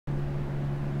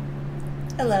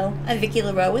Hello, I'm Vicki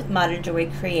LaRoe with Modern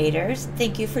Jewelry Creators.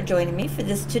 Thank you for joining me for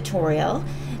this tutorial.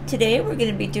 Today we're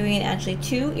going to be doing actually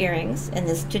two earrings in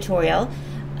this tutorial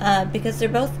because they're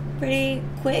both pretty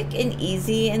quick and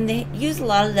easy, and they use a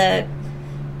lot of the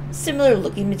similar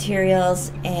looking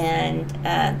materials, and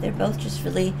they're both just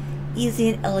really easy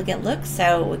and elegant looks,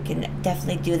 so we can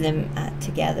definitely do them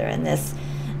together in this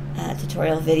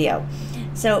tutorial video.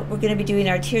 So we're going to be doing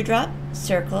our teardrop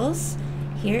circles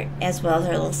here, as well as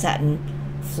our little satin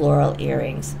floral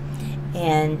earrings.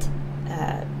 And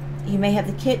you may have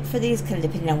the kit for these, kind of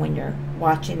depending on when you're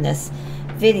watching this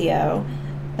video,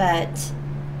 but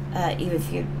even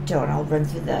if you don't, I'll run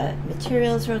through the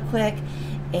materials real quick.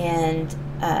 And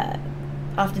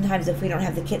oftentimes if we don't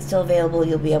have the kit still available,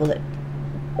 you'll be able to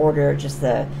order just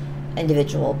the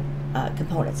individual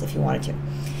components if you wanted to.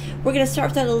 We're going to start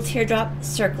with our little teardrop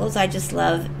circles. I just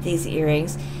love these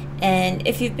earrings, and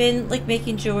if you've been like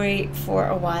making jewelry for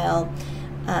a while,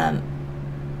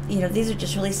 you know, these are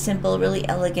just really simple, really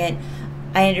elegant.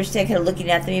 I understand kind of looking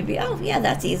at them, you'd be, oh yeah,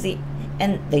 that's easy,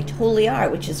 and they totally are,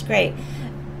 which is great,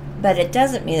 but it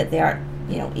doesn't mean that they aren't,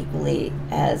 you know, equally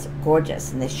as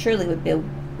gorgeous, and they surely would be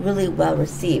really well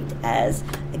received as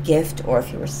a gift, or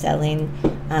if you were selling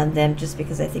them, just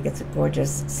because I think it's a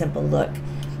gorgeous, simple look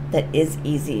that is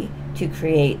easy to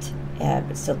create,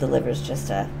 but still delivers just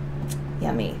a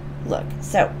yummy look.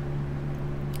 So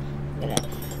I'm gonna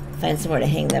find somewhere to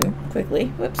hang them quickly.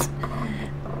 Whoops.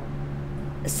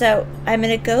 So I'm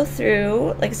gonna go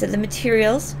through, like I said, the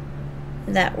materials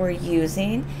that we're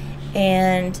using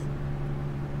and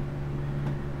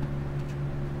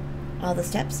all the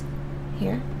steps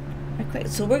here real quick.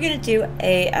 So we're gonna do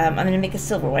a I'm gonna make a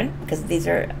silver one, because these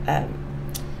are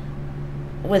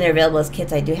when they're available as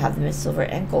kits, I do have them in silver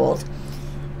and gold.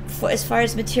 As far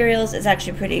as materials, it's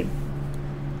actually pretty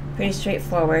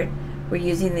straightforward. We're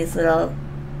using these little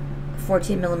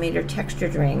 14mm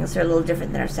textured rings. They're a little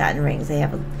different than our satin rings. They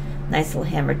have a nice little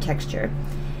hammered texture.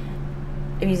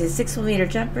 I'm using 6mm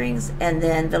jump rings, and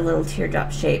then the little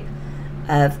teardrop shape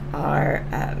of our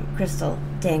crystal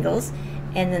dangles.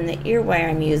 And then the ear wire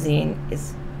I'm using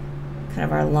is kind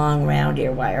of our long round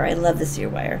ear wire. I love this ear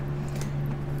wire.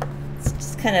 It's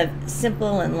just kind of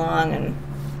simple and long and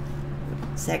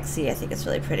sexy. I think it's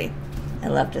really pretty. I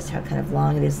love just how kind of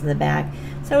long it is in the back.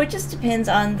 So it just depends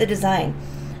on the design.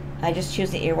 I just choose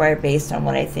the ear wire based on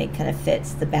what I think kind of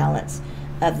fits the balance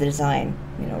of the design,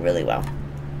 you know, really well.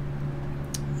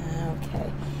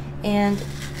 Okay, and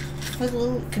for the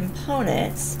little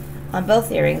components on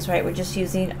both earrings, right, we're just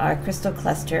using our crystal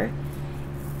cluster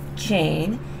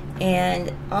chain,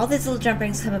 and all these little jump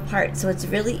rings come apart, so it's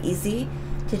really easy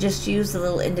to just use the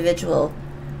little individual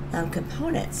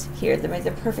components here.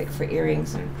 They're perfect for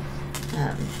earrings, and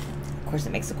of course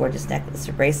it makes a gorgeous necklace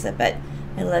or bracelet, but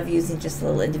I love using just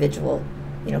little individual,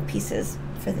 you know, pieces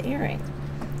for the earring.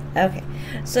 Okay,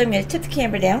 so I'm going to tip the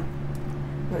camera down.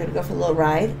 We're going to go for a little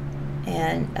ride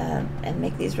and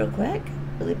make these real quick.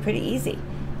 Really pretty easy.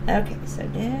 Okay, so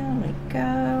down we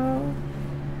go,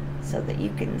 so that you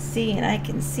can see and I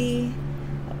can see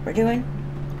what we're doing.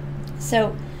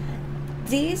 So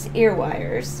these ear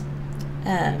wires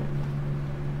are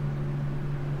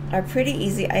pretty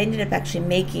easy. I ended up actually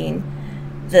making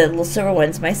the little silver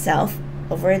ones myself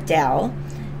over a dowel,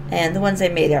 and the ones I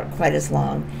made aren't quite as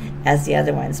long as the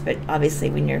other ones, but obviously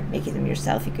when you're making them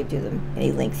yourself, you could do them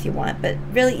any length you want, but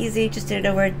really easy. Just did it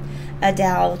over a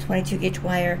dowel, 22 gauge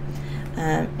wire.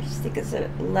 I just think it's a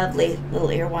lovely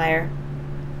little ear wire.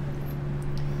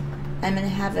 I'm going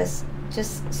to have us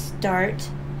just start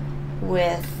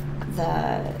with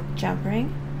the jump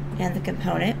ring and the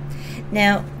component.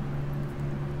 Now,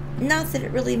 not that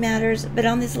it really matters, but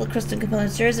on these little crystal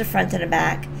components, there is a front and a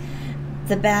back.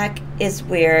 The back is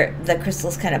where the crystal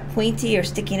is kind of pointy or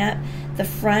sticking up. The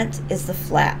front is the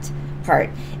flat part,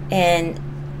 and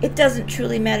it doesn't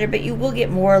truly matter, but you will get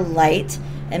more light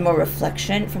and more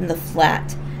reflection from the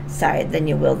flat side than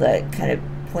you will the kind of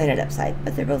pointed up side,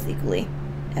 but they're both equally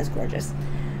as gorgeous.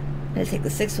 I'm going to take the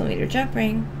 6mm jump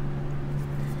ring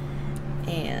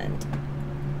and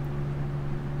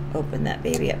open that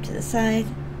baby up to the side,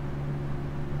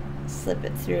 slip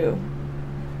it through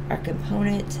our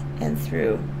component and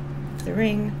through the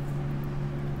ring,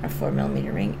 our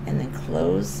 4mm ring, and then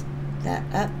close that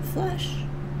up flush.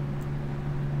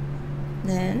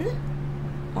 Then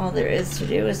all there is to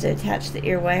do is to attach the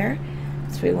ear wire.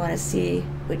 So we want to see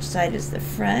which side is the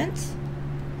front.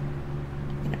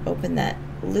 I'm going to open that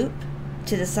loop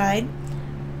to the side.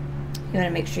 You want to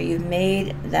make sure you've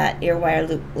made that ear wire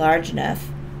loop large enough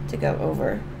to go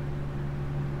over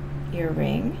your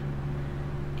ring,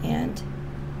 and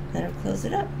then I'll close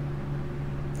it up,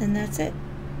 and that's it.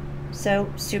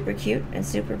 So super cute and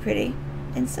super pretty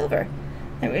in silver.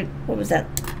 I mean, what was that?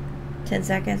 10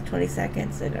 seconds, 20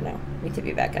 seconds? I don't know. Let me tip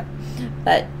you back up.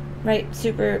 But, right,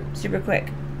 super, super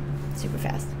quick, super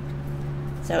fast.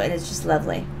 So, and it's just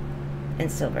lovely in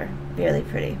silver. Really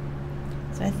pretty.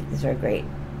 So I think these are a great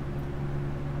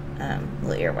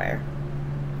little ear wire.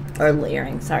 Or little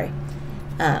earring, sorry.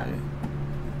 And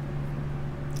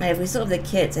if we still have the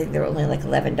kits, I think they're only like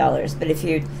 $11. But if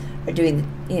you are doing,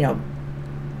 you know,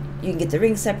 you can get the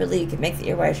rings separately, you can make the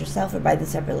ear wires yourself or buy them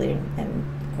separately, and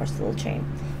of course the little chain.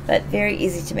 But very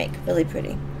easy to make, really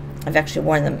pretty. I've actually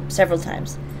worn them several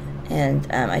times, and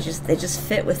they just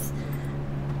fit with,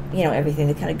 you know, everything.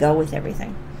 They kind of go with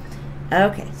everything.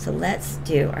 Okay, so let's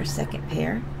do our second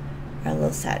pair, our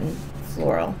little satin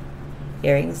floral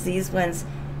earrings. These ones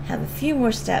have a few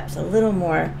more steps, a little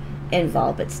more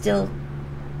involved, but still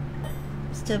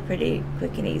pretty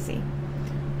quick and easy.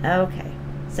 Okay,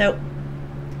 so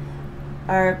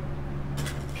our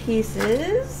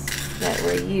pieces that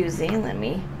we're using, let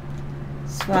me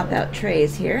swap out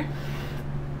trays here.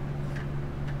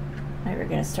 All right, we're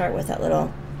going to start with that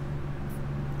little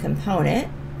component,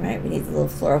 right? We need the little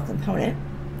floral component,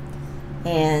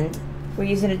 and we're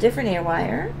using a different ear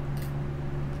wire.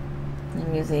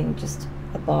 I'm using just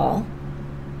a ball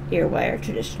ear wire,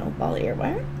 traditional ball ear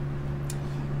wire,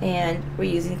 and we're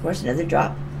using, of course, another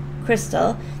drop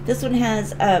crystal. This one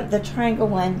has the triangle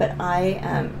one, but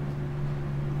I'm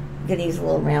gonna use a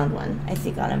little round one, I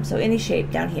think, on them. So any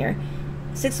shape down here.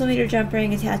 6mm jump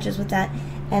ring attaches with that,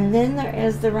 and then there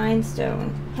is the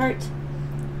rhinestone heart,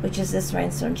 which is this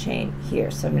rhinestone chain here.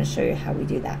 So I'm going to show you how we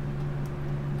do that.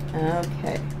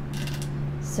 Okay,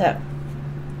 so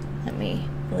let me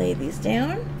lay these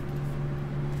down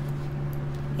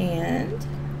and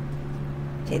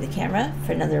take the camera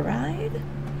for another ride,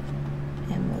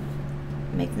 and we'll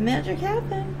make the magic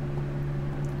happen.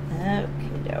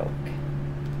 Okie doke.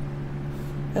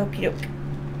 Okie doke.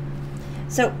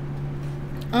 So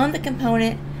on the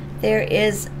component there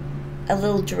is a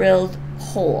little drilled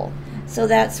hole. So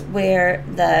that's where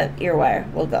the ear wire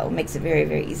will go. Makes it very,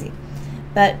 very easy.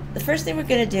 But the first thing we're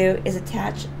going to do is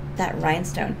attach that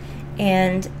rhinestone.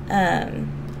 And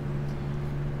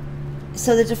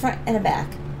so there's a front and a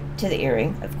back to the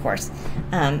earring, of course,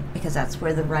 because that's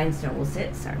where the rhinestone will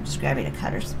sit. Sorry, I'm just grabbing the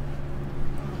cutters.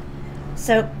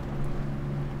 So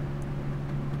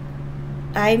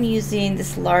I'm using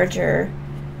this larger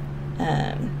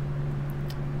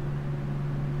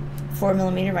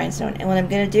 4mm rhinestone, and what I'm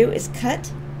going to do is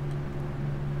cut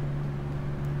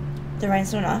the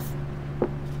rhinestone off,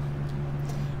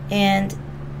 and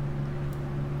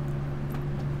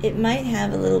it might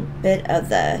have a little bit of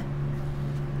the,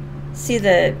 see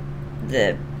the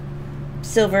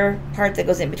silver part that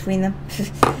goes in between them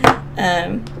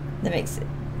that makes it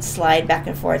slide back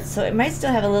and forth, so it might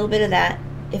still have a little bit of that.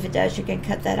 If it does, you can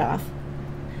cut that off.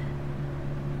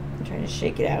 I'm trying to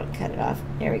shake it out and cut it off.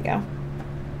 There we go.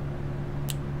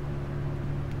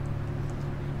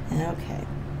 Okay,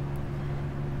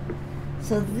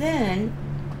 so then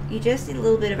you just need a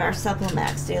little bit of our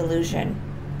Supplements, the illusion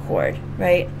cord,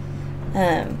 right?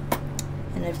 And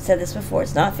I've said this before,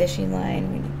 it's not fishing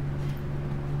line,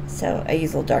 so I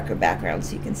use a little darker background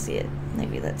so you can see it.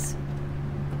 Maybe let's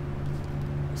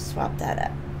swap that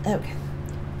up. Okay,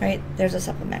 right, there's a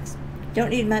Supplements. Don't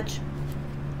need much,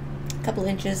 a couple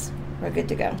inches, we're good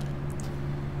to go.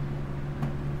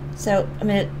 So I'm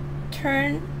going to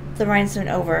turn the rhinestone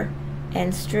over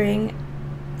and string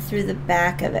through the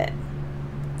back of it.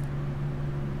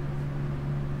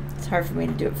 It's hard for me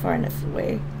to do it far enough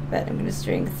away, but I'm going to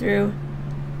string through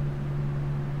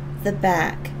the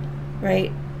back,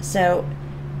 right? So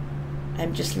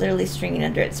I'm just literally stringing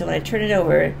under it. So when I turn it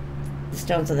over, the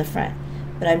stone's on the front,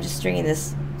 but I'm just stringing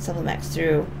this Supplements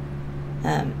through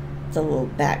the little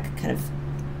back kind of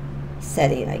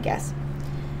setting, I guess.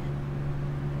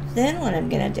 Then what I'm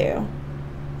going to do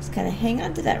is kind of hang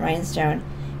on to that rhinestone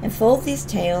and fold these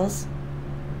tails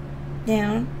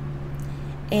down,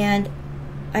 and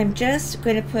I'm just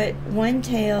going to put one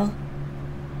tail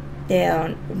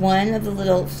down one of the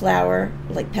little flower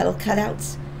like petal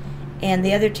cutouts, and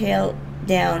the other tail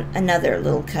down another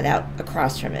little cutout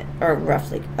across from it, or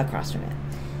roughly across from it,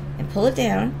 and pull it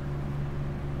down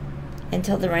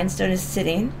until the rhinestone is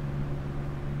sitting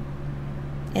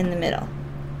in the middle,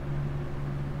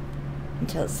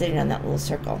 until it's sitting on that little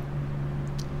circle.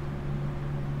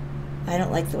 I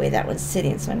don't like the way that one's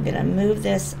sitting, so I'm going to move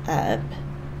this up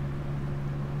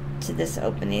to this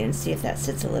opening and see if that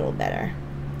sits a little better.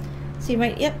 So you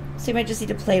might, yep, so you might just need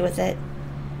to play with it.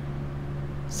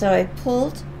 So I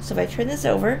pulled, so if I turn this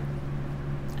over,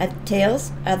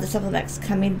 tails of the Supplements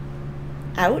coming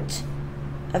out,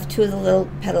 of two of the little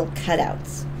petal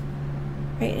cutouts,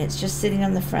 right? And it's just sitting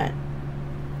on the front.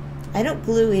 I don't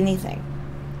glue anything,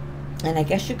 and I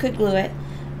guess you could glue it,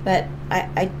 but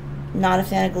I'm not a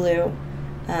fan of glue.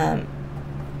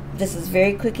 This is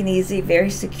very quick and easy, very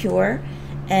secure,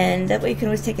 and that way you can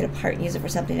always take it apart and use it for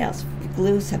something else. If you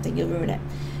glue something, you'll ruin it.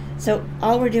 So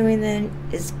all we're doing then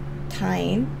is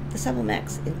tying the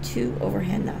supplemex in 2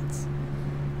 overhand knots.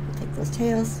 We'll take those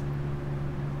tails.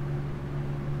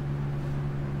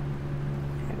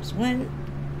 There's 1.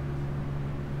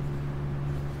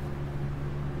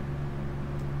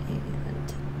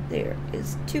 And there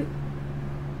is 2.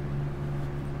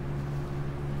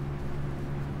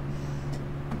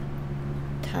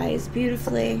 Ties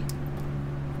beautifully.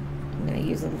 I'm going to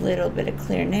use a little bit of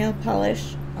clear nail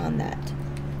polish on that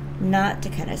knot to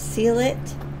kind of seal it.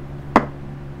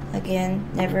 Again,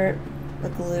 never a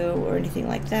glue or anything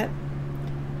like that.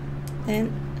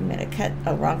 Then I'm going to cut,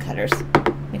 oh, wrong cutters.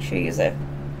 Make sure you use a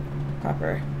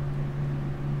proper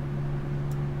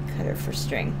cutter for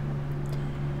string.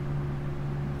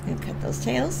 And cut those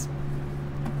tails.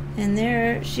 And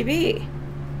there she be.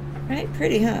 Right?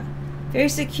 Pretty, huh? Very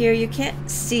secure. You can't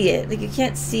see it. Like, you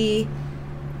can't see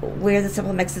where the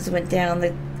supplemexes went down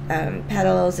the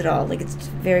petals at all. Like, it's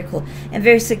very cool and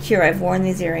very secure. I've worn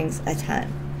these earrings a ton,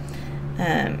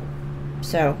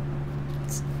 so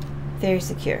it's very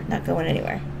secure, not going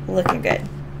anywhere, looking good.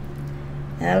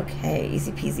 Okay,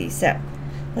 easy peasy. So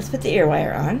let's put the ear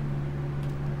wire on.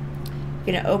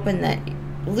 You're gonna open that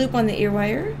loop on the ear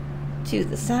wire to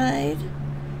the side.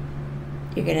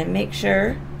 You're gonna make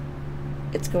sure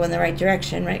it's going the right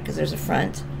direction, right? Because there's a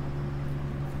front.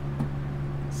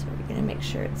 So we're gonna make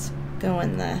sure it's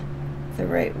going the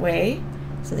right way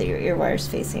so that your ear wire is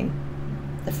facing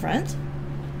the front.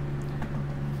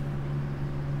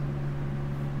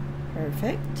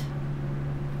 Perfect.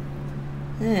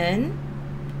 Then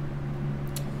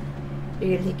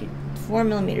you're gonna take your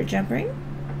 4mm jump ring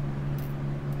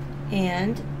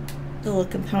and the little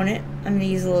component. I'm gonna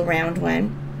use a little round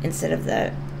one instead of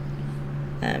the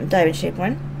diamond shaped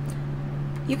one.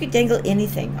 You could dangle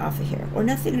anything off of here or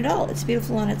nothing at all. It's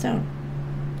beautiful on its own.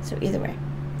 So either way.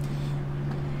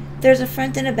 There's a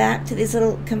front and a back to these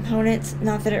little components.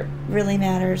 Not that it really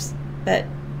matters, but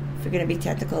if you're going to be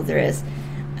technical, there is.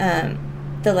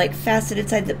 The like faceted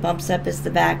side that bumps up is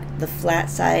the back. The flat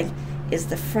side is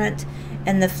the front.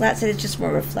 And the flat side is just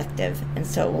more reflective, and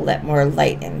so it will let more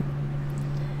light in.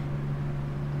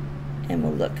 And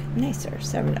will look nicer.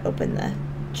 So I'm going to open the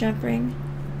jump ring.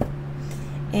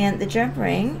 And the jump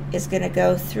ring is going to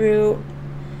go through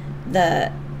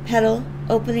the petal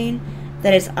opening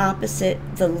that is opposite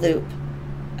the loop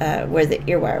where the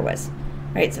ear wire was,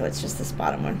 right? So it's just this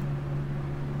bottom one.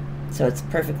 So it's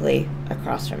perfectly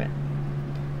across from it.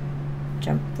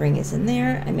 Jump ring is in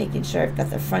there. I'm making sure I've got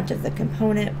the front of the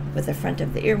component with the front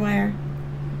of the ear wire,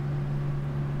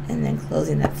 and then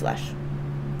closing that flush.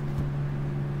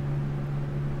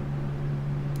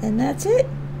 And that's it.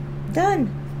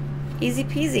 Done. Easy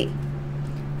peasy.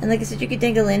 And like I said, you could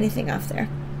dangle anything off there.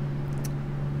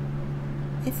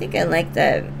 I think I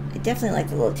definitely like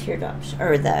the little teardrop,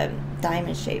 or the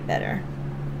diamond shape better.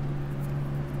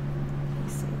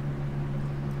 Let's see.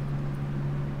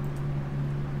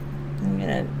 I'm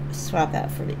gonna swap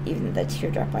out for even the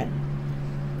teardrop one.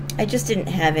 I just didn't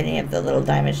have any of the little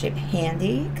diamond shape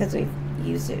handy because we've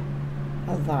used it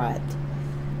a lot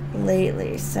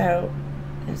lately. So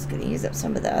I'm just gonna use up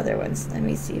some of the other ones. Let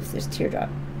me see if this teardrop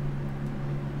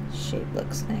shape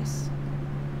looks nice.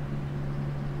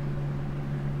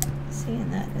 See,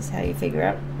 and that is how you figure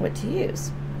out what to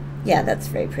use. Yeah, that's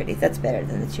very pretty. That's better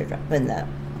than the teardrop, than the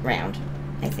round,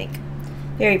 I think.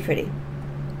 Very pretty.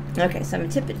 Okay, so I'm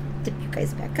gonna tip you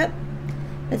guys back up.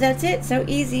 But that's it. So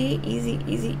easy, easy,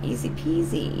 easy, easy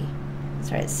peasy.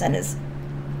 Sorry, the sun is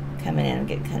coming in. I'm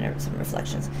getting kind of some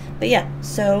reflections. But yeah,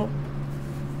 so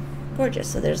gorgeous.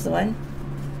 So there's the one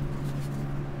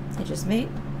I just made.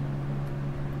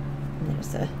 And there's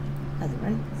the other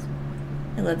one.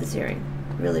 I love this earring.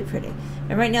 Really pretty.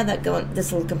 And right now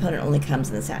this little component only comes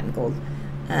in the satin gold.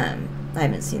 I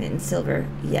haven't seen it in silver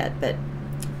yet, but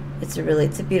it's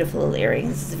a beautiful little earring.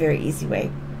 This is a very easy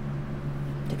way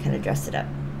to kind of dress it up.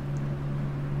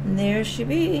 And there she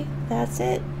be. That's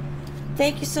it.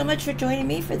 Thank you so much for joining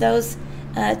me for those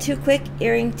 2 quick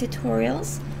earring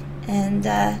tutorials. And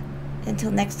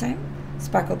until next time,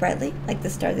 sparkle brightly like the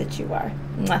star that you are.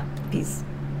 Mwah. Peace.